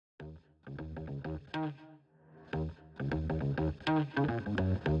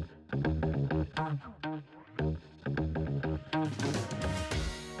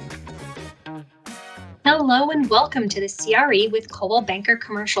Hello and welcome to the CRE with Coldwell Banker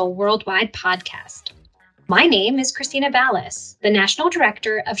Commercial Worldwide podcast. My name is Christina Ballas, the National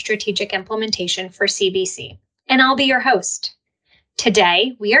Director of Strategic Implementation for CBC, and I'll be your host.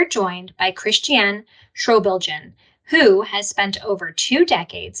 Today, we are joined by Christiane Schrobilgen, who has spent over 2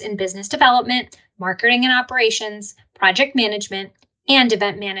 decades in business development, marketing and operations, project management, and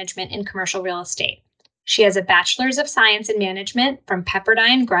event management in commercial real estate. She has a Bachelor's of Science in Management from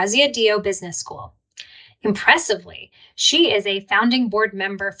Pepperdine Graziadio Business School. Impressively, she is a founding board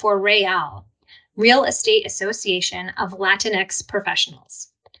member for REAL, Real Estate Association of Latinx Professionals,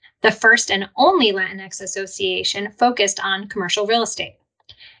 the first and only Latinx association focused on commercial real estate.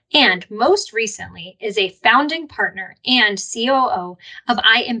 And most recently is a founding partner and COO of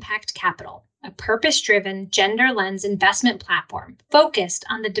iMpact Capital, a purpose-driven gender lens investment platform focused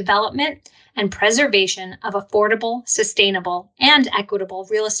on the development and preservation of affordable, sustainable, and equitable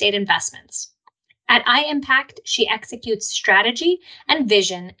real estate investments. At iMpact, she executes strategy and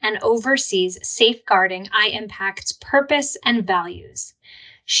vision and oversees safeguarding iMpact's purpose and values.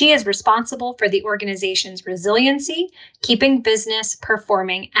 She is responsible for the organization's resiliency, keeping business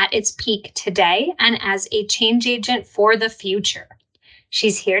performing at its peak today and as a change agent for the future.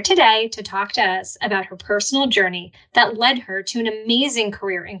 She's here today to talk to us about her personal journey that led her to an amazing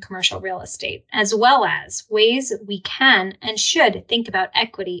career in commercial real estate, as well as ways we can and should think about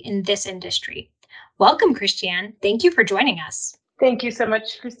equity in this industry. Welcome, Christiane. Thank you for joining us. Thank you so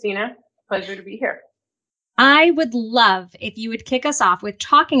much, Christina. Pleasure to be here. I would love if you would kick us off with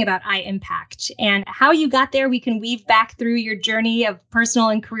talking about iMpact and how you got there. We can weave back through your journey of personal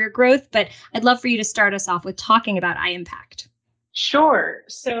and career growth, but I'd love for you to start us off with talking about iMpact. Sure.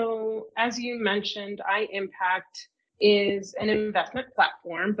 So as you mentioned, iMpact is an investment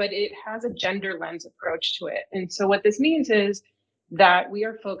platform, but it has a gender lens approach to it. And so what this means is that we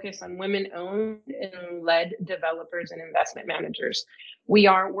are focused on women-owned and led developers and investment managers. We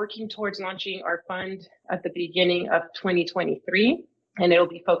are working towards launching our fund at the beginning of 2023, and it'll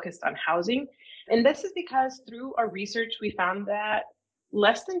be focused on housing. And this is because through our research, we found that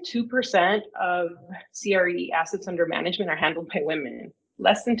less than 2% of CRE assets under management are handled by women,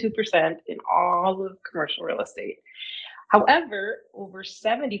 less than 2% in all of commercial real estate. However, over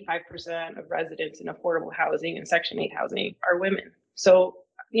 75% of residents in affordable housing and Section 8 housing are women. So,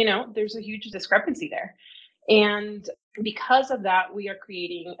 there's a huge discrepancy there. And because of that, we are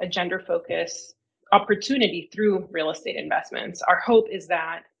creating a gender focused opportunity through real estate investments. Our hope is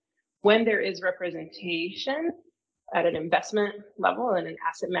that when there is representation at an investment level and an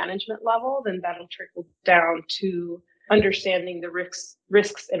asset management level, then that'll trickle down to understanding the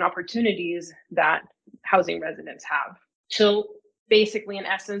risks and opportunities that housing residents have. So basically, in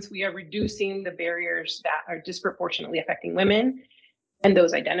essence, we are reducing the barriers that are disproportionately affecting women and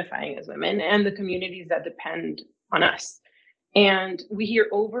those identifying as women and the communities that depend on us. And we hear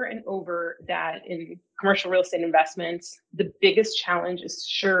over and over that in commercial real estate investments, the biggest challenge is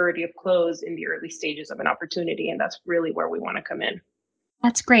surety of close in the early stages of an opportunity. And that's really where we want to come in.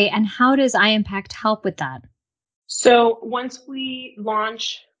 That's great. And how does iMpact help with that? So once we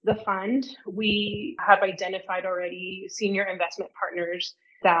launch the fund, we have identified already senior investment partners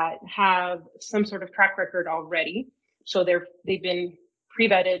that have some sort of track record already. So they've been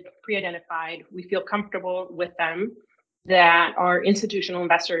pre-vetted, pre-identified. We feel comfortable with them that our institutional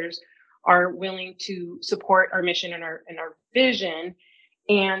investors are willing to support our mission and our vision.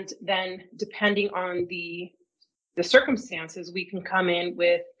 And then depending on the circumstances, we can come in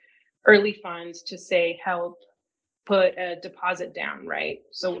with early funds to say, help put a deposit down, right?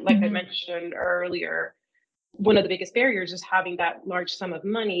 So like I mentioned earlier, one of the biggest barriers is having that large sum of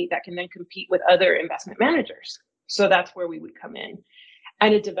money that can then compete with other investment managers. So that's where we would come in.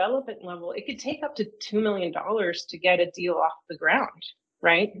 At a development level, it could take up to $2 million to get a deal off the ground,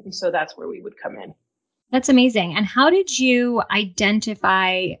 right? And so that's where we would come in. That's amazing. And how did you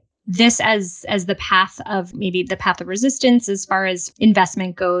identify this as the path of maybe the path of resistance as far as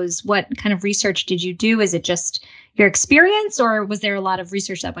investment goes? What kind of research did you do? Is it just your experience, or was there a lot of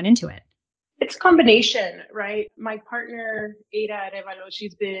research that went into it? It's a combination, right? My partner, Ada Arevalo,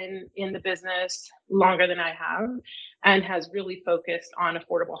 she's been in the business longer than I have and has really focused on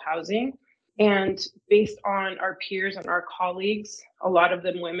affordable housing. And based on our peers and our colleagues, a lot of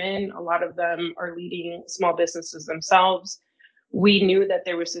them women, a lot of them are leading small businesses themselves. We knew that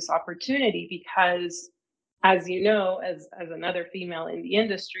there was this opportunity because, as you know, as another female in the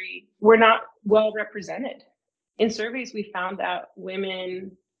industry, we're not well represented. In surveys, we found that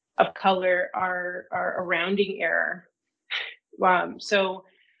women of color are a rounding error. So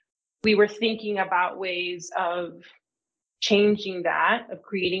we were thinking about ways of changing that, of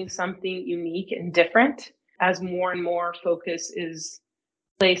creating something unique and different. as more and more focus is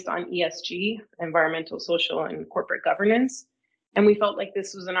placed on ESG, environmental, social, and corporate governance. And we felt like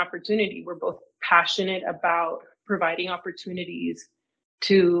this was an opportunity. We're both passionate about providing opportunities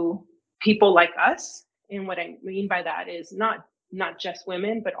to people like us. And what I mean by that is not just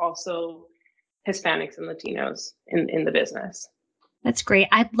women, but also Hispanics and Latinos in the business. That's great.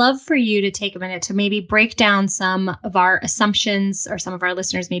 I'd love for you to take a minute to maybe break down some of our assumptions, or some of our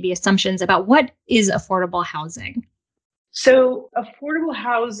listeners maybe assumptions about what is affordable housing. So affordable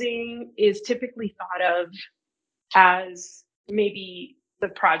housing is typically thought of as maybe the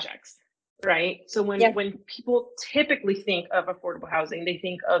projects, right? So when people typically think of affordable housing, they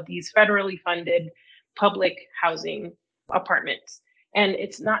think of these federally funded public housing apartments. And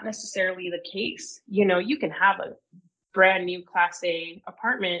it's not necessarily the case. You can have a brand new Class A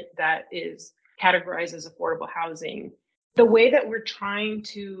apartment that is categorized as affordable housing. The way that we're trying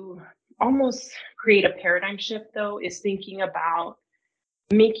to almost create a paradigm shift, though, is thinking about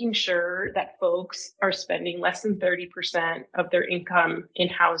making sure that folks are spending less than 30% of their income in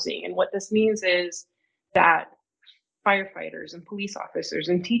housing. And what this means is that firefighters and police officers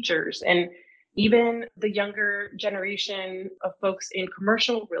and teachers and even the younger generation of folks in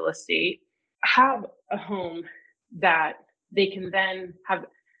commercial real estate have a home that they can then have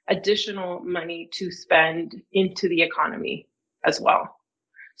additional money to spend into the economy as well.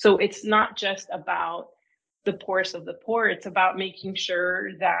 So it's not just about the poorest of the poor, it's about making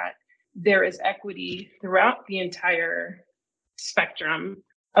sure that there is equity throughout the entire spectrum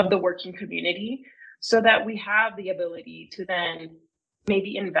of the working community, so that we have the ability to then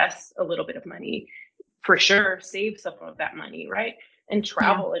maybe invest a little bit of money, for sure, save some of that money, right? And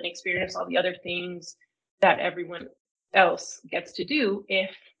travel and experience all the other things that everyone else gets to do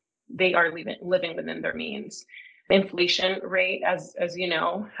if they are living within their means. Inflation rate, as you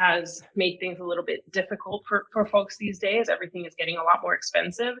know, has made things a little bit difficult for folks these days. Everything is getting a lot more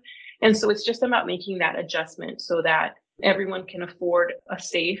expensive. And so it's just about making that adjustment so that everyone can afford a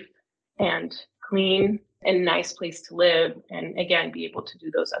safe and clean and nice place to live, and again, be able to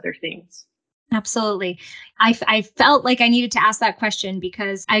do those other things. Absolutely. I felt like I needed to ask that question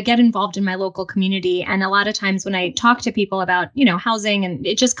because I get involved in my local community. And a lot of times when I talk to people about, housing, and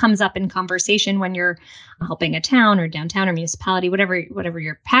it just comes up in conversation when you're helping a town or downtown or municipality, whatever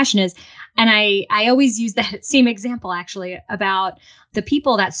your passion is. And I always use that same example, actually, about the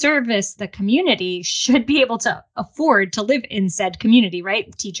people that service the community should be able to afford to live in said community,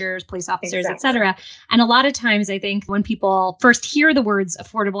 right? Teachers, police officers, Exactly. et cetera. And a lot of times I think when people first hear the words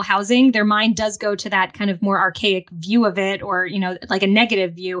affordable housing, their mind does go to that kind of more archaic view of it, or, like a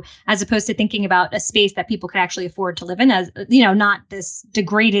negative view, as opposed to thinking about a space that people could actually afford to live in as, not this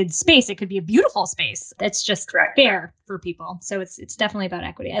degraded space. It could be a beautiful space that's just Correct. fair for people. So it's definitely about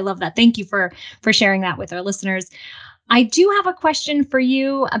equity. I love that. Thank you for sharing that with our listeners. I do have a question for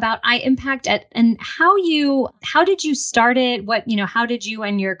you about impact and how did you start it? How did you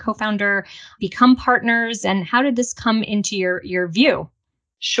and your co-founder become partners, and how did this come into your view?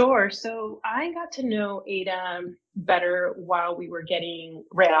 Sure. So I got to know Ada better while we were getting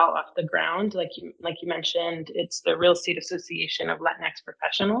Real off the ground. Like you mentioned, it's the Real Estate Association of Latinx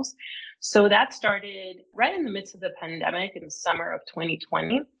Professionals. So that started right in the midst of the pandemic in the summer of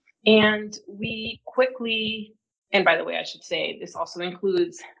 2020. And we quickly, and by the way, I should say, this also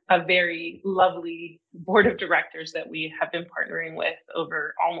includes a very lovely board of directors that we have been partnering with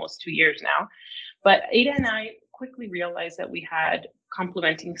over almost 2 years now. But Ada and I quickly realized that we had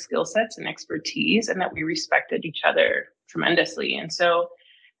complementing skill sets and expertise, and that we respected each other tremendously. And so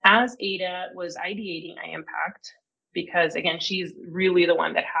as Ada was ideating impact, because again, she's really the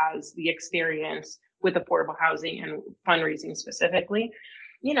one that has the experience with affordable housing and fundraising specifically,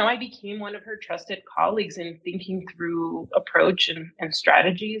 I became one of her trusted colleagues in thinking through approach and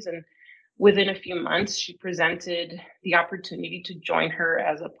strategies. And within a few months, she presented the opportunity to join her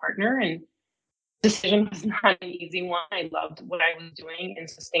as a partner. And decision was not an easy one. I loved what I was doing in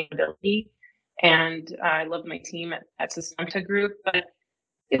sustainability, and I loved my team at Sustenta Group. But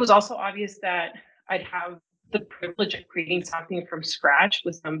it was also obvious that I'd have the privilege of creating something from scratch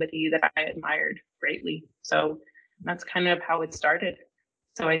with somebody that I admired greatly. So that's kind of how it started.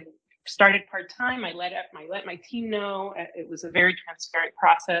 So I started part-time. I let my team know. It was a very transparent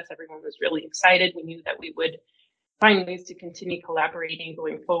process. Everyone was really excited. We knew that we would find ways to continue collaborating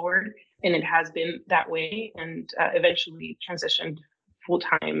going forward. And it has been that way, and eventually transitioned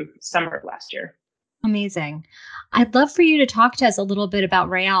full-time summer of last year. Amazing. I'd love for you to talk to us a little bit about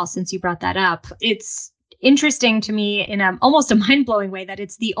Real, since you brought that up. It's interesting to me in almost a mind-blowing way that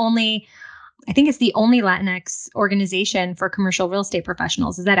it's the only Latinx organization for commercial real estate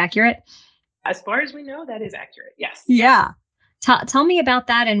professionals. Is that accurate? As far as we know, that is accurate. Yes. Yeah. Tell me about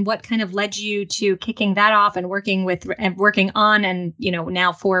that and what kind of led you to kicking that off and working on and,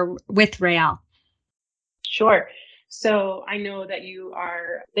 now with Rael. Sure. So I know that you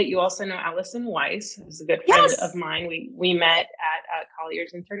also know Allison Weiss, who's a good friend of mine. We met at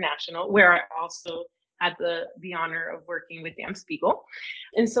Colliers International, where I also had the honor of working with Dan Spiegel.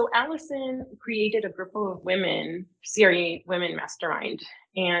 And so Allison created a group of women, CRE Women Mastermind.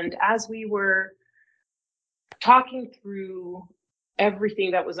 And as we were talking through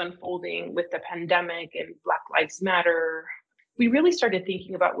everything that was unfolding with the pandemic and Black Lives Matter, we really started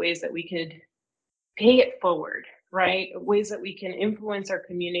thinking about ways that we could pay it forward, right? Ways that we can influence our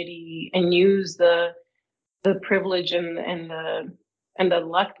community and use the privilege and the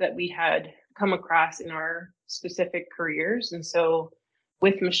luck that we had come across in our specific careers. And so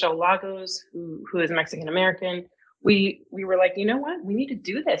with Michelle Lagos, who is Mexican American, we were like, you know what, we need to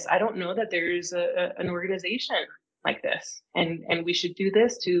do this. I don't know that there's an organization like this, and we should do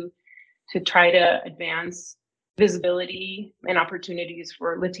this to try to advance visibility and opportunities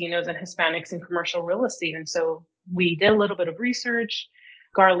for Latinos and Hispanics in commercial real estate. And so we did a little bit of research.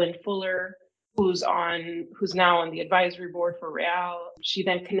 Garland Fuller, who's now on the advisory board for Rael, she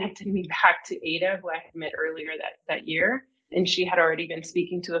then connected me back to Ada, who I had met earlier that year. And she had already been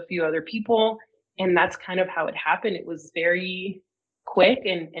speaking to a few other people. And that's kind of how it happened. It was very quick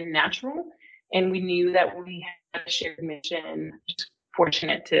and natural. And we knew that we had a shared mission. Just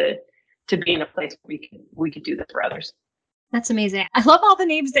fortunate to be in a place where we could do this for others. That's amazing. I love all the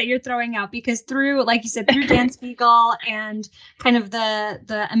names that you're throwing out because through, like you said, through Dan Spiegel and kind of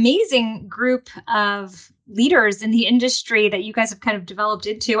the amazing group of leaders in the industry that you guys have kind of developed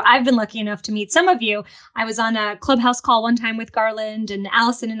into. I've been lucky enough to meet some of you. I was on a Clubhouse call one time with Garland, and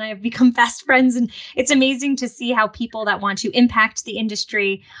Allison and I have become fast friends. And it's amazing to see how people that want to impact the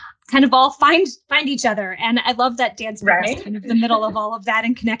industry kind of all find each other. And I love that Dan Spiegel is kind of the middle of all of that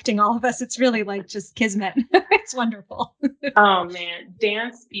and connecting all of us. It's really like just kismet. It's wonderful. Oh man,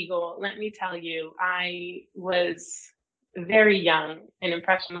 Dan Spiegel, let me tell you, I was very young and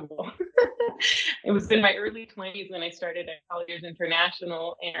impressionable. It was in my early 20s when I started at Colliers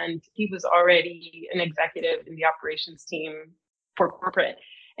International, and he was already an executive in the operations team for corporate.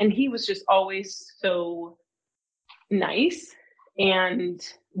 And he was just always so nice and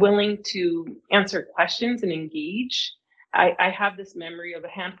willing to answer questions and engage. I have this memory of a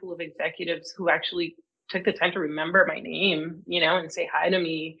handful of executives who actually took the time to remember my name, and say hi to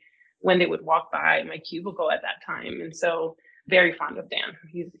me when they would walk by my cubicle at that time. And so very fond of Dan.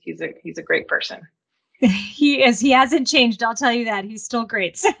 He's a great person. He is. He hasn't changed. I'll tell you that. He's still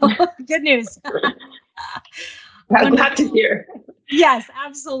great. So good news. I'm glad to hear. Yes,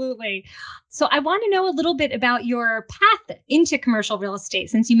 absolutely. So I want to know a little bit about your path into commercial real estate.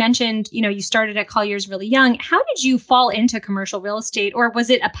 Since you mentioned, you started at Colliers really young. How did you fall into commercial real estate, or was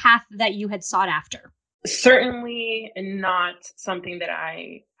it a path that you had sought after? Certainly not something that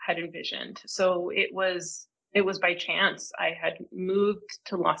I had envisioned. So it was by chance. I had moved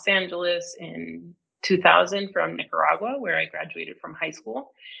to Los Angeles in 2000 from Nicaragua, where I graduated from high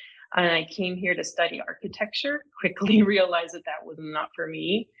school. And I came here to study architecture, quickly realized that was not for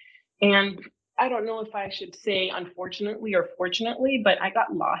me. And I don't know if I should say unfortunately or fortunately, but I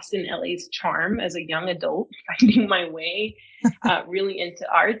got lost in LA's charm as a young adult, finding my way really into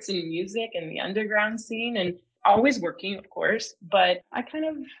arts and music and the underground scene, and always working, of course. But I kind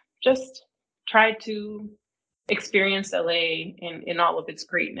of just tried to experience LA in all of its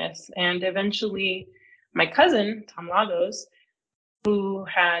greatness. And eventually my cousin, Tom Lagos, who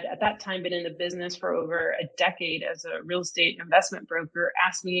had at that time been in the business for over a decade as a real estate investment broker,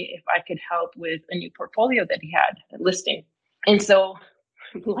 asked me if I could help with a new portfolio that he had listing. And so,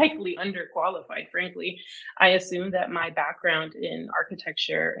 likely underqualified, frankly, I assumed that my background in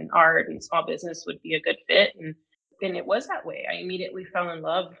architecture and art and small business would be a good fit. And it was that way. I immediately fell in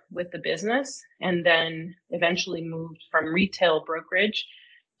love with the business, and then eventually moved from retail brokerage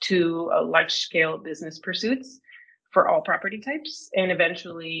to large scale business pursuits for all property types, and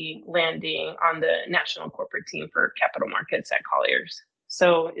eventually landing on the national corporate team for capital markets at Colliers.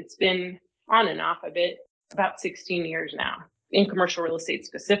 So it's been on and off a bit, about 16 years now in commercial real estate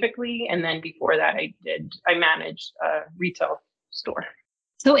specifically. And then before that, I managed a retail store.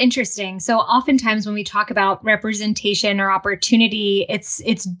 So interesting. So oftentimes when we talk about representation or opportunity, it's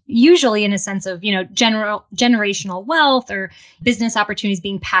usually in a sense of, generational wealth or business opportunities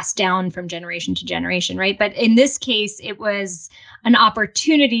being passed down from generation to generation, right? But in this case, it was an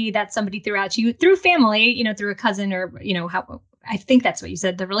opportunity that somebody threw out to you through family, through a cousin or, I think that's what you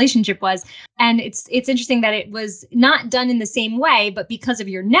said the relationship was. And it's interesting that it was not done in the same way, but because of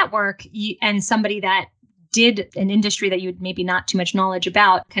your network and somebody that did an industry that you had maybe not too much knowledge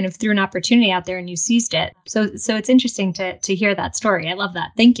about, kind of threw an opportunity out there and you seized it. So it's interesting to hear that story. I love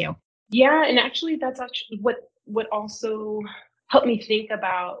that. Thank you. Yeah, and actually that's actually what also helped me think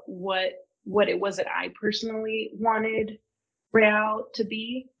about what it was that I personally wanted Real to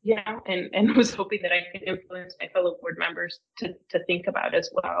be, and was hoping that I could influence my fellow board members to think about as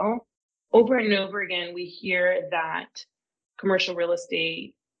well. Over and over again, we hear that commercial real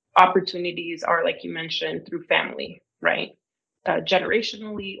estate opportunities are, like you mentioned, through family, right?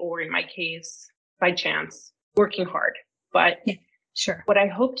 Generationally, or in my case, by chance, working hard. But Yeah, sure. what I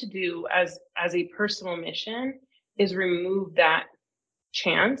hope to do as a personal mission is remove that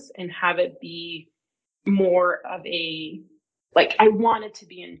chance and have it be more of a, like, I want it to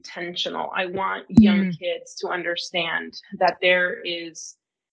be intentional. I want young kids to understand that there is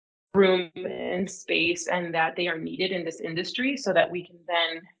room and space and that they are needed in this industry, so that we can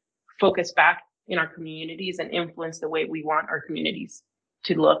then focus back in our communities and influence the way we want our communities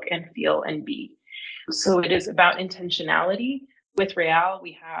to look and feel and be. So it is about intentionality. With Real,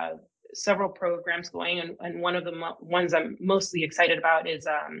 we have several programs going, and one of the ones I'm mostly excited about is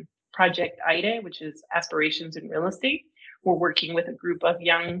Project AIRE, which is Aspirations in Real Estate. We're working with a group of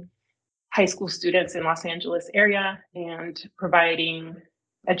young high school students in Los Angeles area and providing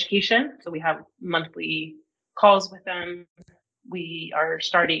education. So we have monthly calls with them. We are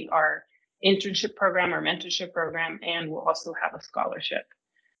starting our internship program, our mentorship program, and we'll also have a scholarship.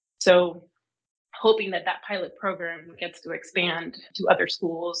 So hoping that that pilot program gets to expand to other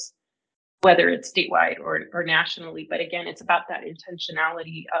schools, whether it's statewide or nationally. But again, it's about that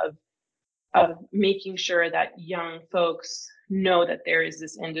intentionality of making sure that young folks know that there is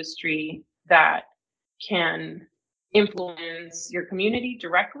this industry that can influence your community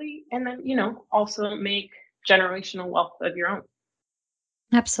directly, and then, also make generational wealth of your own.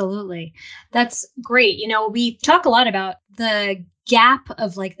 Absolutely. That's great. We talk a lot about the gap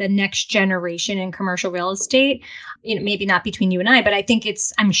of like the next generation in commercial real estate, maybe not between you and I, but I think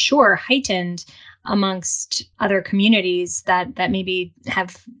I'm sure heightened amongst other communities that maybe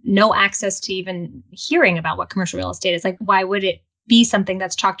have no access to even hearing about what commercial real estate is. Like, why would it be something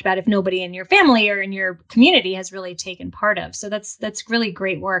that's talked about if nobody in your family or in your community has really taken part of? So that's really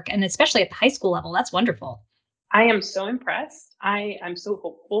great work. And especially at the high school level, that's wonderful. I am so impressed. I'm so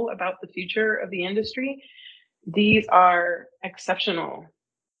hopeful about the future of the industry. These are exceptional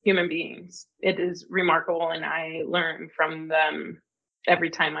human beings. It is remarkable, and I learn from them every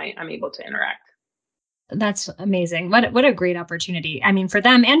time I'm able to interact. That's amazing. What a great opportunity. I mean, for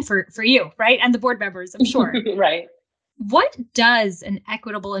them and for you, right? And the board members, I'm sure. Right. What does an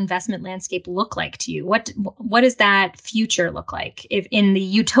equitable investment landscape look like to you? What does that future look like, if in the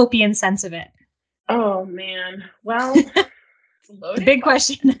utopian sense of it? Oh man. Well, It's a big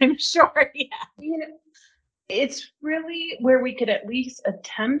question, I'm sure. Yeah. It's really where we could at least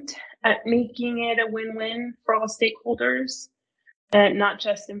attempt at making it a win-win for all stakeholders, and not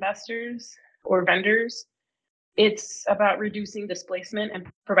just investors or vendors. It's about reducing displacement and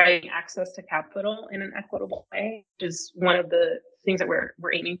providing access to capital in an equitable way, which is one of the things that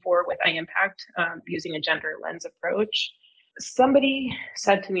we're aiming for with impact, using a gender lens approach. Somebody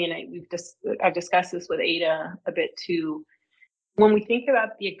said to me, and I've discussed this with Ada a bit too. When we think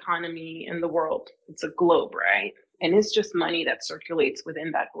about the economy in the world, it's a globe, right? And it's just money that circulates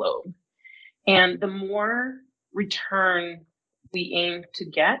within that globe. And the more return we aim to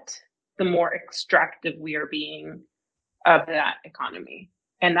get, the more extractive we are being of that economy.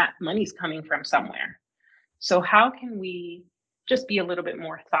 And that money's coming from somewhere. So how can we just be a little bit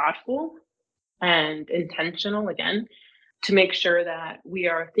more thoughtful and intentional, again, to make sure that we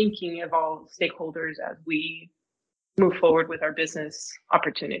are thinking of all stakeholders as we move forward with our business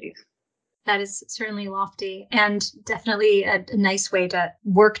opportunities? That is certainly lofty and definitely a nice way to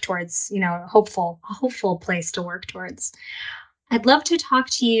work towards, a hopeful place to work towards. I'd love to talk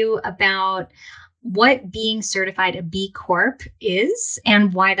to you about what being certified a B Corp is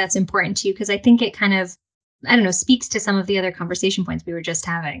and why that's important to you, because I think it kind of, I don't know, speaks to some of the other conversation points we were just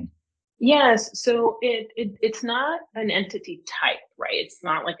having. Yes, so it's not an entity type, right? It's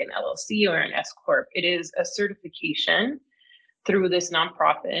not like an LLC or an S corp. It is a certification through this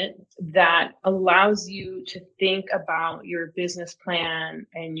nonprofit that allows you to think about your business plan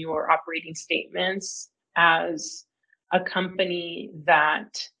and your operating statements as a company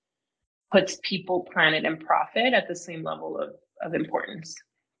that puts people, planet, and profit at the same level of importance.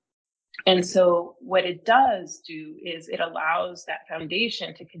 And so what it does do is it allows that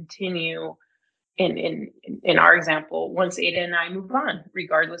foundation to continue in our example, once Ada and I move on,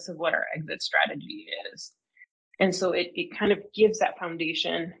 regardless of what our exit strategy is. And so it kind of gives that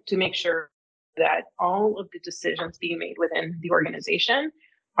foundation to make sure that all of the decisions being made within the organization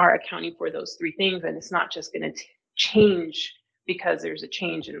are accounting for those three things. And it's not just going to change because there's a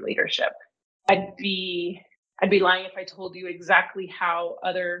change in leadership. I'd be lying if I told you exactly how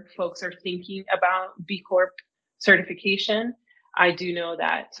other folks are thinking about B Corp certification. I do know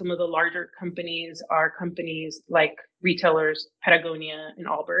that some of the larger companies are companies like retailers, Patagonia and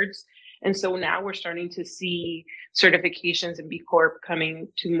Allbirds. And so now we're starting to see certifications in B Corp coming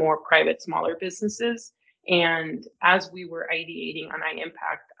to more private, smaller businesses. And as we were ideating on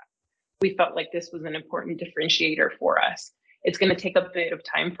impact, we felt like this was an important differentiator for us. It's going to take a bit of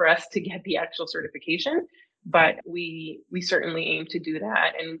time for us to get the actual certification, but we certainly aim to do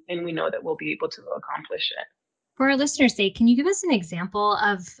that, and we know that we'll be able to accomplish it. For our listeners' sake, can you give us an example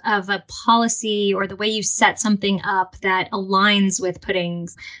of a policy or the way you set something up that aligns with putting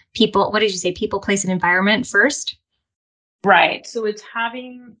people, what did you say, people, place, and environment first? Right. So it's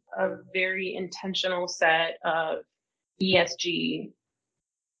having a very intentional set of ESG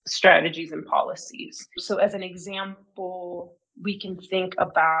strategies and policies. So as an example, we can think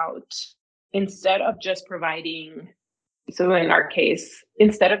about instead of just providing, so in our case,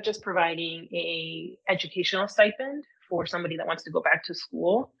 instead of just providing a educational stipend for somebody that wants to go back to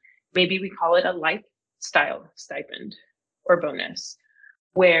school, maybe we call it a lifestyle stipend or bonus,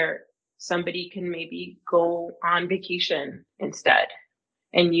 where somebody can maybe go on vacation instead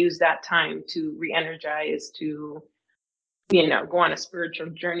and use that time to re-energize, to go on a spiritual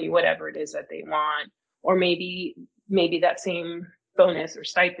journey, whatever it is that they want. Or maybe that same bonus or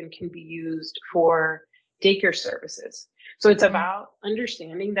stipend can be used for daycare services. So it's about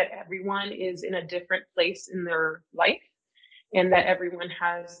understanding that everyone is in a different place in their life and that everyone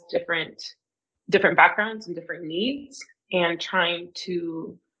has different backgrounds and different needs, and trying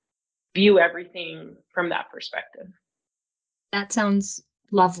to view everything from that perspective. That sounds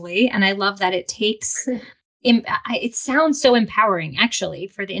lovely. And I love that it takes it sounds so empowering, actually,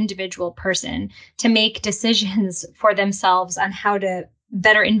 for the individual person to make decisions for themselves on how to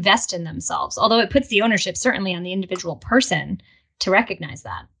better invest in themselves, although it puts the ownership certainly on the individual person to recognize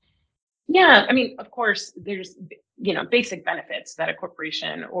that. Yeah, I mean, of course, there's basic benefits that a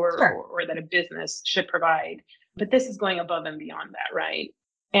corporation or that a business should provide, but this is going above and beyond that, right?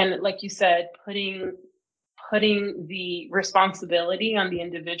 And like you said, putting the responsibility on the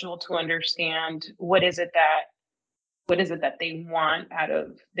individual to understand what is it that they want out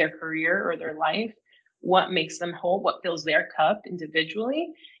of their career or their life, what makes them whole, what fills their cup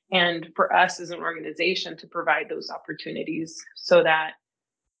individually, and for us as an organization to provide those opportunities so that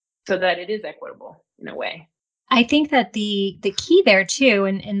it is equitable in a way. I think that the key there too,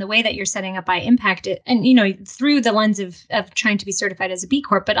 and the way that you're setting up impact it, and through the lens of trying to be certified as a B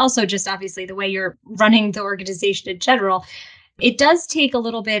Corp, but also just obviously the way you're running the organization in general, it does take a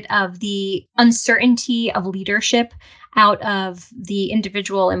little bit of the uncertainty of leadership out of the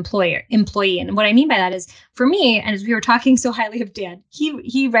individual employee. And what I mean by that is, for me, and as we were talking so highly of Dan,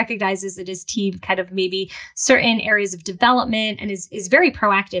 he recognizes that his team kind of maybe certain areas of development and is very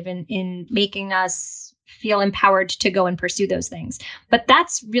proactive in making us feel empowered to go and pursue those things. But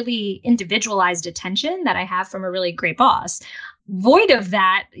that's really individualized attention that I have from a really great boss. Void of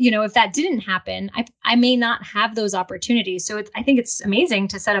that, if that didn't happen, I may not have those opportunities. So I think it's amazing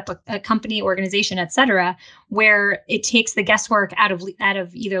to set up a company, organization, et cetera, where it takes the guesswork out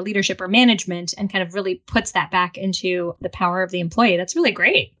of either leadership or management and kind of really puts that back into the power of the employee. That's really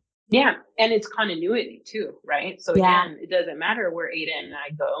great. Yeah. And it's continuity too, right? So again, it doesn't matter where Ada and I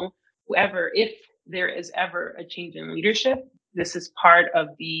go, if there is ever a change in leadership, this is part of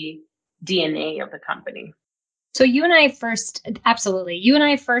the DNA of the company. So you and I first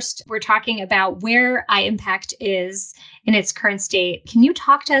were talking about where impact is in its current state. Can you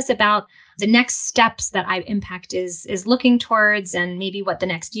talk to us about the next steps that impact is looking towards, and maybe what the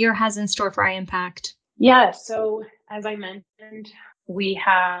next year has in store for impact? Yeah. So as I mentioned, we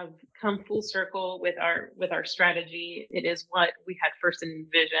have come full circle with our strategy. It is what we had first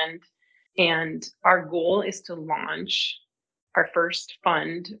envisioned. And our goal is to launch our first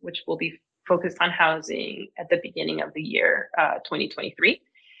fund, which will be focused on housing at the beginning of the year, 2023.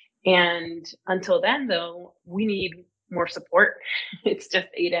 And until then, though, we need more support. It's just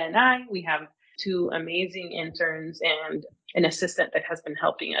Ada and I. We have two amazing interns and an assistant that has been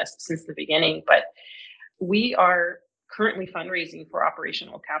helping us since the beginning. But we are currently fundraising for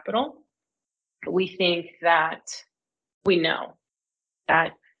operational capital. We think that we know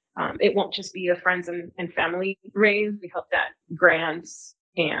that it won't just be a friends and family raise. We hope that grants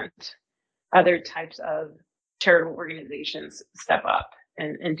and other types of charitable organizations step up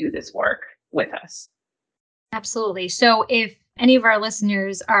and do this work with us. Absolutely. So if any of our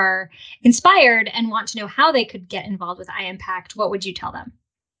listeners are inspired and want to know how they could get involved with iMpact, what would you tell them?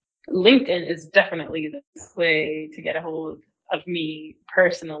 LinkedIn is definitely the way to get a hold of me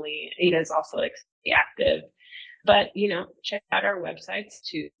personally. Ada is also extremely active. But, check out our websites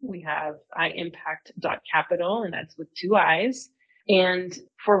too. We have impact.capital, and that's with 2 I's. And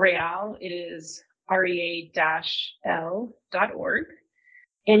for Real, it is rea-l.org.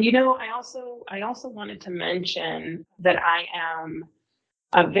 And, I also wanted to mention that I am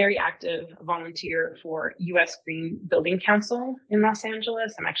a very active volunteer for U.S. Green Building Council in Los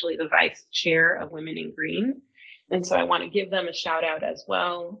Angeles. I'm actually the vice chair of Women in Green. And so I want to give them a shout out as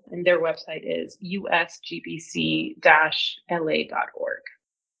well. And their website is usgbc-la.org.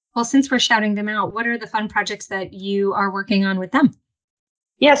 Well, since we're shouting them out, what are the fun projects that you are working on with them?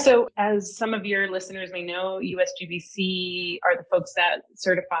 Yeah, so as some of your listeners may know, USGBC are the folks that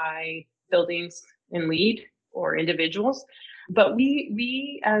certify buildings and LEED or individuals. But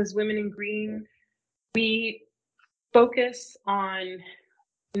we as Women in Green, we focus on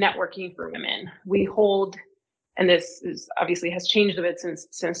networking for women. We hold, and this is obviously has changed a bit since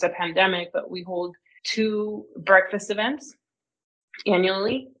the pandemic, but we hold 2 breakfast events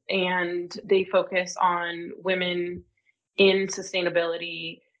annually, and they focus on women in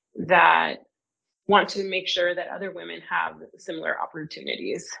sustainability that want to make sure that other women have similar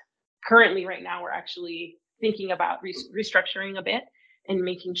opportunities. Currently, right now, we're actually thinking about restructuring a bit and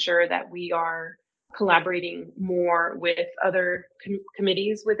making sure that we are collaborating more with other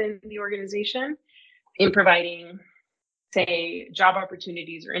committees within the organization in providing, say, job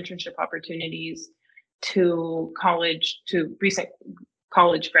opportunities or internship opportunities to recent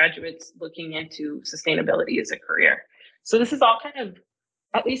college graduates looking into sustainability as a career. So this is all kind of,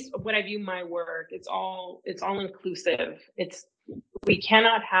 at least when I view my work, it's all inclusive. We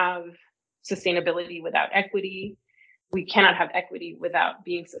cannot have sustainability without equity. We cannot have equity without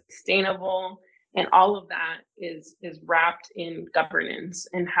being sustainable. And all of that is wrapped in governance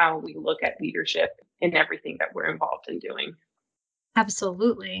and how we look at leadership in everything that we're involved in doing.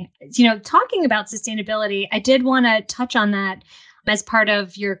 Absolutely. Talking about sustainability, I did want to touch on that as part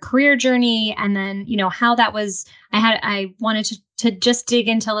of your career journey, and then how that was. I wanted to just dig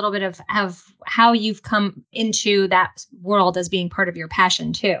into a little bit of how you've come into that world as being part of your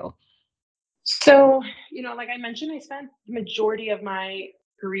passion too. So, like I mentioned, I spent the majority of my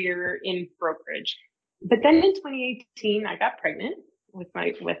career in brokerage, but then in 2018, I got pregnant with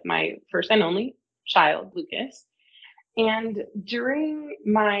my first and only child, Lucas. And during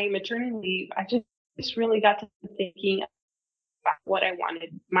my maternity leave, I just really got to thinking about what I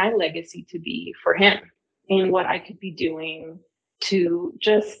wanted my legacy to be for him and what I could be doing to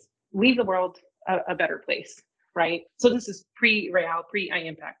just leave the world a better place, right? So this is pre-Real,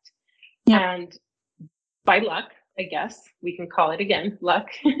 pre-iMpact. Yep. And by luck, I guess we can call it again, luck,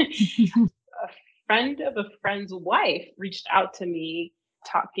 a friend of a friend's wife reached out to me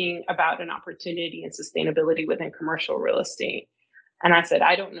talking about an opportunity in sustainability within commercial real estate. And I said,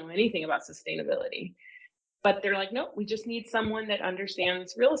 I don't know anything about sustainability. But they're like, no, we just need someone that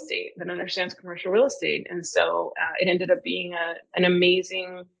understands real estate, that understands commercial real estate. And so it ended up being an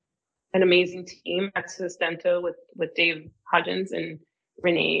amazing team at Sustento with Dave Hodgins and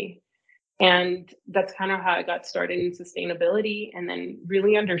Renee. And that's kind of how I got started in sustainability, and then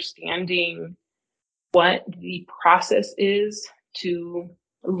really understanding what the process is to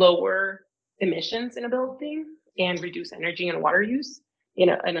lower emissions in a building and reduce energy and water use in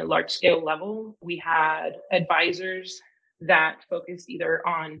a large scale level. We had advisors that focused either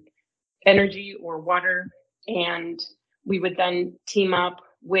on energy or water, and we would then team up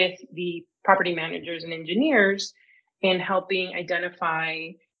with the property managers and engineers in helping identify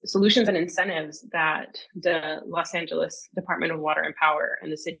solutions and incentives that the Los Angeles Department of Water and Power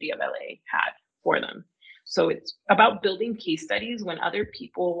and the city of LA had for them. So it's about building case studies when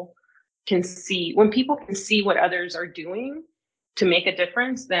people can see what others are doing to make a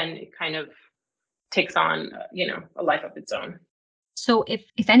difference, then it kind of takes on, a life of its own. So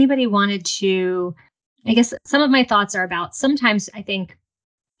if anybody wanted to, I guess some of my thoughts are about, sometimes I think,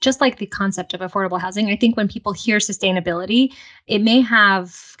 just like the concept of affordable housing, I think when people hear sustainability, it may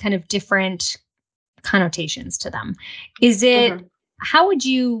have kind of different connotations to them. Is it, how would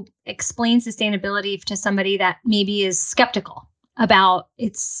you explain sustainability to somebody that maybe is skeptical about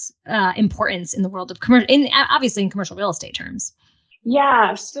its importance in the world of obviously in commercial real estate terms?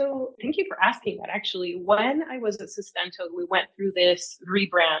 Yeah, so thank you for asking that. Actually, when I was at Sustento, we went through this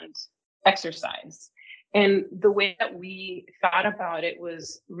rebrand exercise. And the way that we thought about it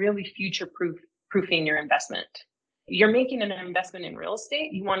was really proofing your investment. You're making an investment in real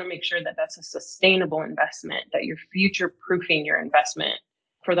estate. You want to make sure that that's a sustainable investment, that you're future proofing your investment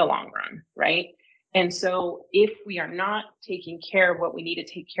for the long run, right? And so if we are not taking care of what we need to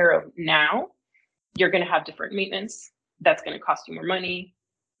take care of now, you're going to have different maintenance. That's going to cost you more money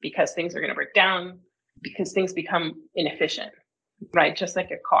because things are going to break down, because things become inefficient, right? Just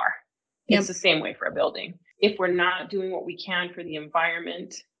like a car. It's the same way for a building. If we're not doing what we can for the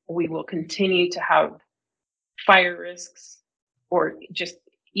environment, we will continue to have fire risks, or just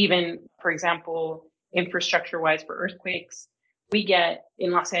even, for example, infrastructure wise for earthquakes. We get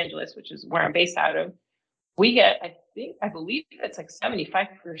in Los Angeles, which is where I'm based out of, we get, I believe it's like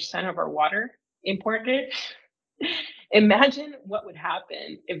 75% of our water imported. Imagine what would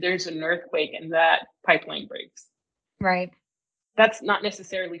happen if there's an earthquake and that pipeline breaks. Right. That's not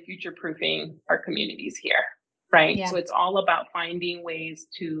necessarily future proofing our communities here, right? Yeah. So it's all about finding ways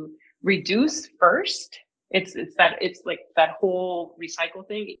to reduce first. It's like that whole recycle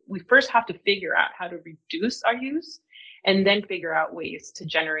thing. We first have to figure out how to reduce our use, and then figure out ways to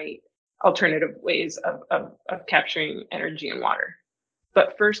generate alternative ways of capturing energy and water.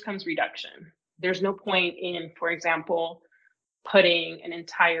 But first comes reduction. There's no point in, for example, putting an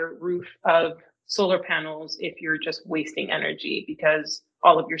entire roof of solar panels if you're just wasting energy because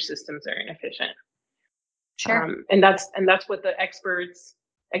all of your systems are inefficient. Sure. And that's what the experts,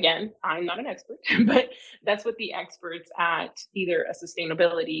 again, I'm not an expert, but that's what the experts at either a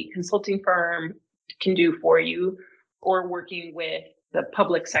sustainability consulting firm can do for you, or working with the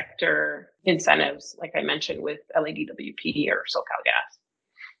public sector incentives, like I mentioned with LADWP or SoCalGas.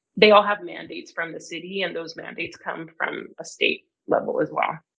 They all have mandates from the city, and those mandates come from a state level as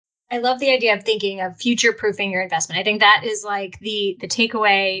well. I love the idea of thinking of future proofing your investment. I think that is like the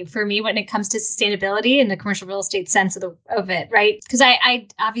takeaway for me when it comes to sustainability and the commercial real estate sense of it, right? Because I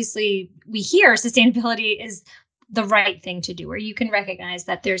obviously, we hear sustainability is the right thing to do, or you can recognize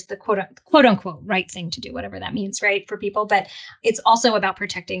that there's the quote unquote right thing to do, whatever that means, right, for people. But it's also about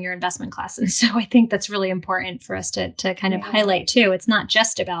protecting your investment class. And so I think that's really important for us to kind of highlight too. It's not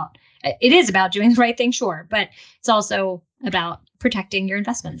just about, it is about doing the right thing, sure, but it's also about protecting your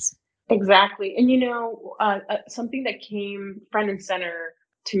investments. Exactly. And, something that came front and center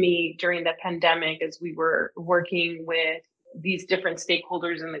to me during the pandemic as we were working with these different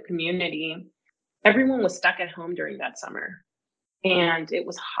stakeholders in the community, everyone was stuck at home during that summer, and it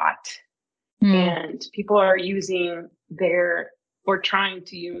was hot. And people are trying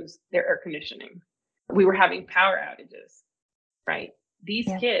to use their air conditioning. We were having power outages, right? These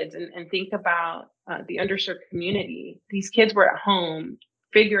kids, and think about the underserved community, these kids were at home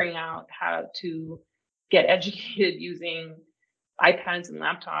figuring out how to get educated using iPads and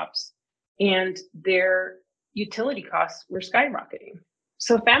laptops, and their utility costs were skyrocketing.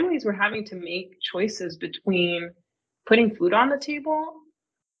 So families were having to make choices between putting food on the table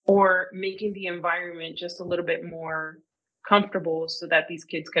or making the environment just a little bit more comfortable so that these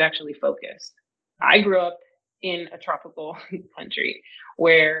kids could actually focus. I grew up in a tropical country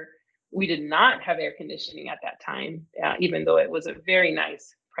where we did not have air conditioning at that time, even though it was a very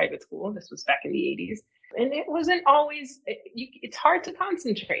nice private school. This was back in the 80s. And it wasn't always, it's hard to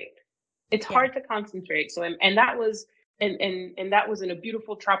concentrate. It's hard to concentrate. So, and that was, and that was in a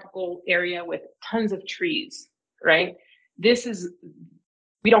beautiful tropical area with tons of trees, right?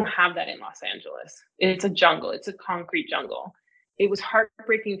 We don't have that in Los Angeles. It's a jungle. It's a concrete jungle. It was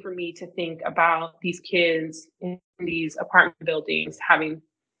heartbreaking for me to think about these kids in these apartment buildings having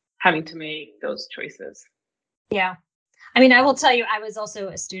to make those choices. Yeah. I mean, I will tell you, I was also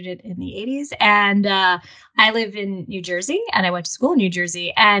a student in the 80s, and I live in New Jersey, and I went to school in New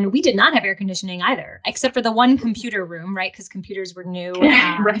Jersey, and we did not have air conditioning either, except for the one computer room, right? Because computers were new.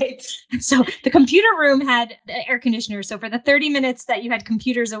 Right. So the computer room had the air conditioner. So for the 30 minutes that you had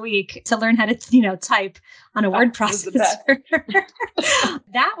computers a week to learn how to, type on a word processor,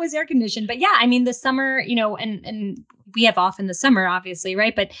 that was air conditioned. But yeah, I mean, the summer, and we have off in the summer, obviously,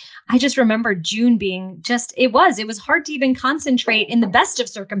 right? But I just remember June being it was hard to even concentrate in the best of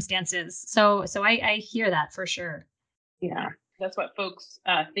circumstances. So I hear that for sure. Yeah, that's what folks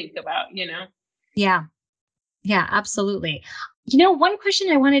think about, Yeah. Yeah, absolutely. One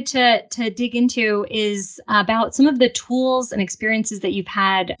question I wanted to dig into is about some of the tools and experiences that you've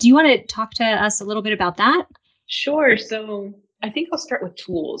had. Do you want to talk to us a little bit about that? Sure. So I think I'll start with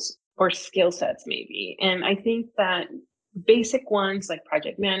tools or skill sets, maybe. And I think that basic ones like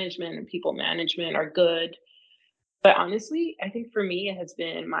project management and people management are good. But honestly, I think for me, it has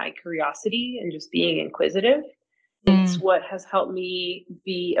been my curiosity and just being inquisitive. It's what has helped me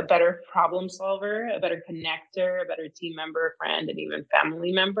be a better problem solver, a better connector, a better team member, friend, and even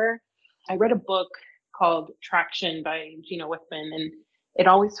family member. I read a book called Traction by Gino Wickman, and it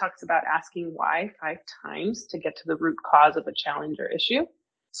always talks about asking why 5 times to get to the root cause of a challenge or issue.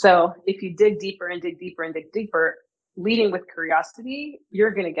 So if you dig deeper and dig deeper and dig deeper, leading with curiosity,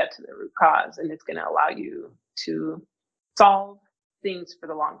 you're going to get to the root cause, and it's going to allow you to solve things for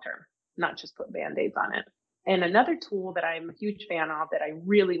the long term, not just put band-aids on it. And another tool that I'm a huge fan of that I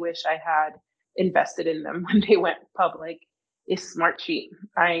really wish I had invested in them when they went public is Smartsheet.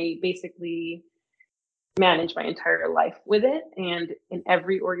 I basically manage my entire life with it. And in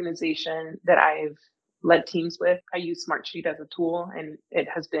every organization that I've led teams with, I use Smartsheet as a tool, and it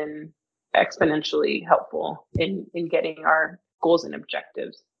has been exponentially helpful in getting our goals and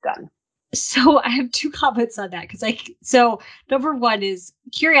objectives done. So I have 2 comments on that because so number one is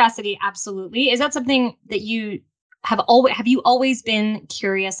curiosity. Absolutely. Is that something that you have you always been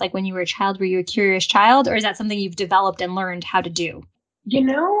curious? Like when you were a child, were you a curious child, or is that something you've developed and learned how to do?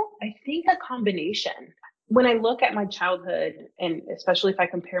 I think a combination. When I look at my childhood, and especially if I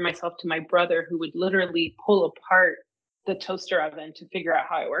compare myself to my brother who would literally pull apart the toaster oven to figure out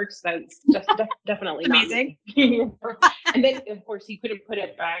how it works, that's just definitely amazing. Not me. And then of course he couldn't put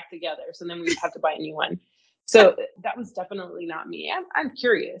it back together, so then we would have to buy a new one. So that was definitely not me. I'm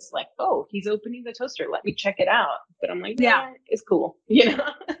curious, like, oh, he's opening the toaster, let me check it out. But I'm like, yeah, it's cool.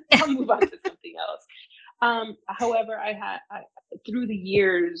 I'll move on to something else. However, through the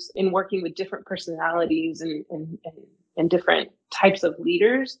years in working with different personalities and different types of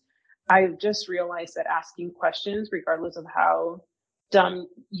leaders, I've just realized that asking questions, regardless of how dumb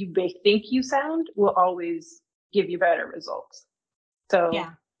you may think you sound, will always give you better results. So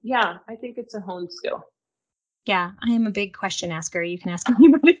yeah, I think it's a honed skill. Yeah, I am a big question asker. You can ask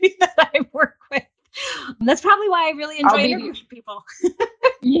anybody that I work with. That's probably why I really enjoy interviewing people.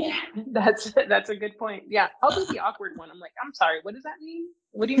 Yeah, that's a good point. Yeah, I'll do the awkward one. I'm like, I'm sorry, what does that mean?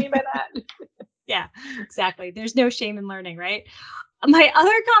 What do you mean by that? Yeah, exactly. There's no shame in learning, right? My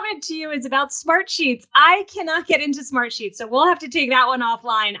other comment to you is about Smartsheets. I cannot get into Smartsheets, so we'll have to take that one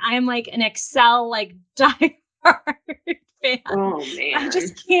offline. I am like an Excel diehard fan. Oh man, I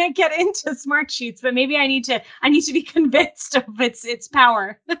just can't get into Smartsheets, but maybe I need to be convinced of its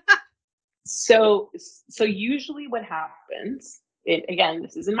power. So usually what happens, again,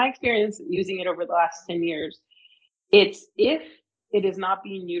 this is in my experience using it over the last 10 years, it's if it is not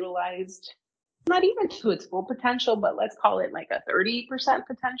being utilized, not even to its full potential, but let's call it like a 30%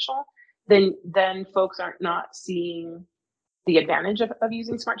 potential, then folks are not seeing the advantage of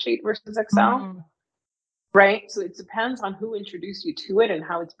using Smartsheet versus Excel. Mm-hmm. Right? So it depends on who introduced you to it and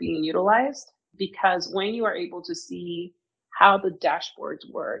how it's being utilized, because when you are able to see how the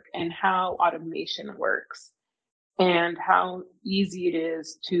dashboards work and how automation works and how easy it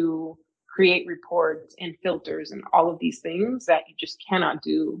is to create reports and filters and all of these things that you just cannot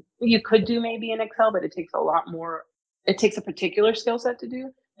do. You could do maybe in Excel, but it takes a lot more. It takes a particular skill set to do.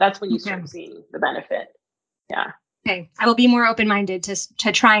 That's when you start seeing the benefit. Yeah. Okay, I will be more open-minded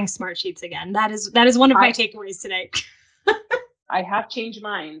to trying Smartsheets again. That is one of my takeaways today. I have changed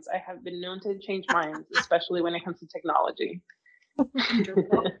minds. I have been known to change minds, especially when it comes to technology.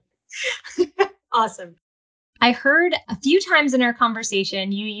 Awesome. I heard a few times in our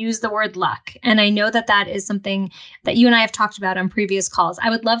conversation you use the word luck, and I know that is something that you and I have talked about on previous calls. I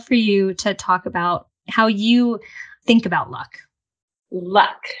would love for you to talk about how you think about luck.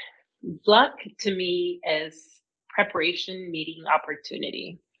 Luck to me is preparation meeting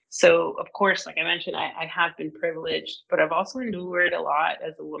opportunity. So of course, like I mentioned, I have been privileged, but I've also endured a lot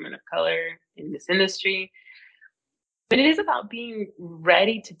as a woman of color in this industry. But it is about being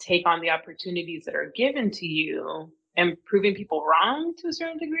ready to take on the opportunities that are given to you and proving people wrong to a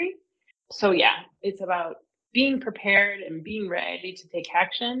certain degree. So yeah, it's about being prepared and being ready to take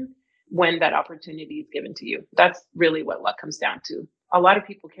action when that opportunity is given to you. That's really what luck comes down to. A lot of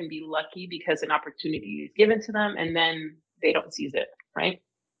people can be lucky because an opportunity is given to them and then they don't seize it, right?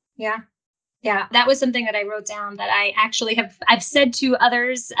 Yeah. Yeah, that was something that I wrote down that I actually I've said to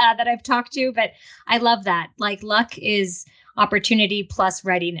others that I've talked to, but I love that. Like luck is opportunity plus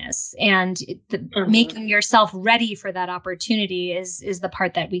readiness, and making yourself ready for that opportunity is the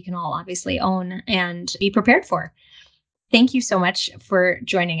part that we can all obviously own and be prepared for. Thank you so much for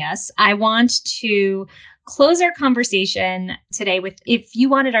joining us. I want to close our conversation today with, if you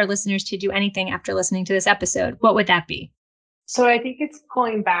wanted our listeners to do anything after listening to this episode, what would that be? So I think it's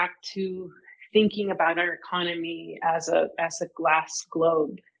going back to thinking about our economy as a glass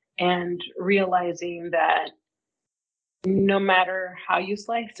globe and realizing that no matter how you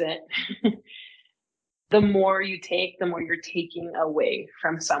slice it, the more you take, the more you're taking away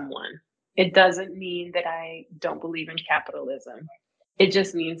from someone. It doesn't mean that I don't believe in capitalism. It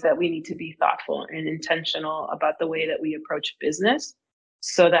just means that we need to be thoughtful and intentional about the way that we approach business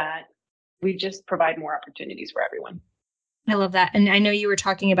so that we just provide more opportunities for everyone. I love that. And I know you were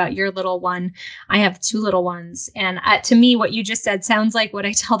talking about your little one. I have 2 little ones. And to me, what you just said sounds like what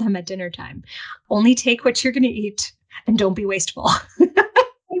I tell them at dinner time. Only take what you're going to eat and don't be wasteful.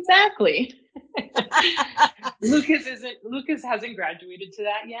 Exactly. Lucas hasn't graduated to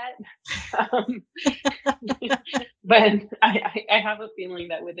that yet. But I have a feeling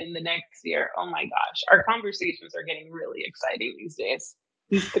that within the next year, oh my gosh, our conversations are getting really exciting these days.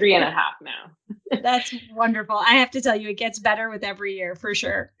 He's 3.5 now. That's wonderful. I have to tell you, it gets better with every year for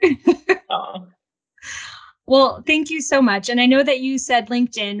sure. Oh. Well, thank you so much. And I know that you said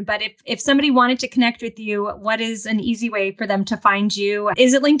LinkedIn, but if somebody wanted to connect with you, what is an easy way for them to find you?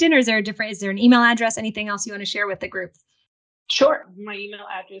 Is it LinkedIn or is there an email address? Anything else you want to share with the group? Sure. My email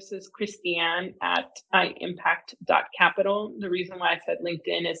address is christiane@impact.capital. The reason why I said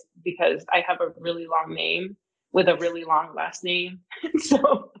LinkedIn is because I have a really long name with a really long last name.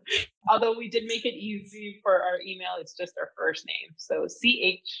 So although we did make it easy for our email, it's just our first name. So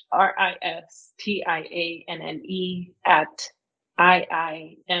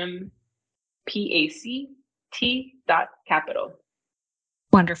CHRISTIANE@IIMPACT.capital.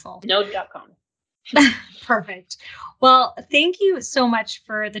 Wonderful. Node.com. Perfect. Well, thank you so much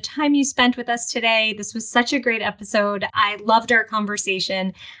for the time you spent with us today. This was such a great episode. I loved our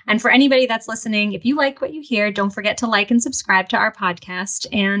conversation. And for anybody that's listening, if you like what you hear, don't forget to like and subscribe to our podcast.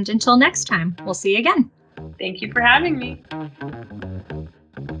 And until next time, we'll see you again. Thank you for having me.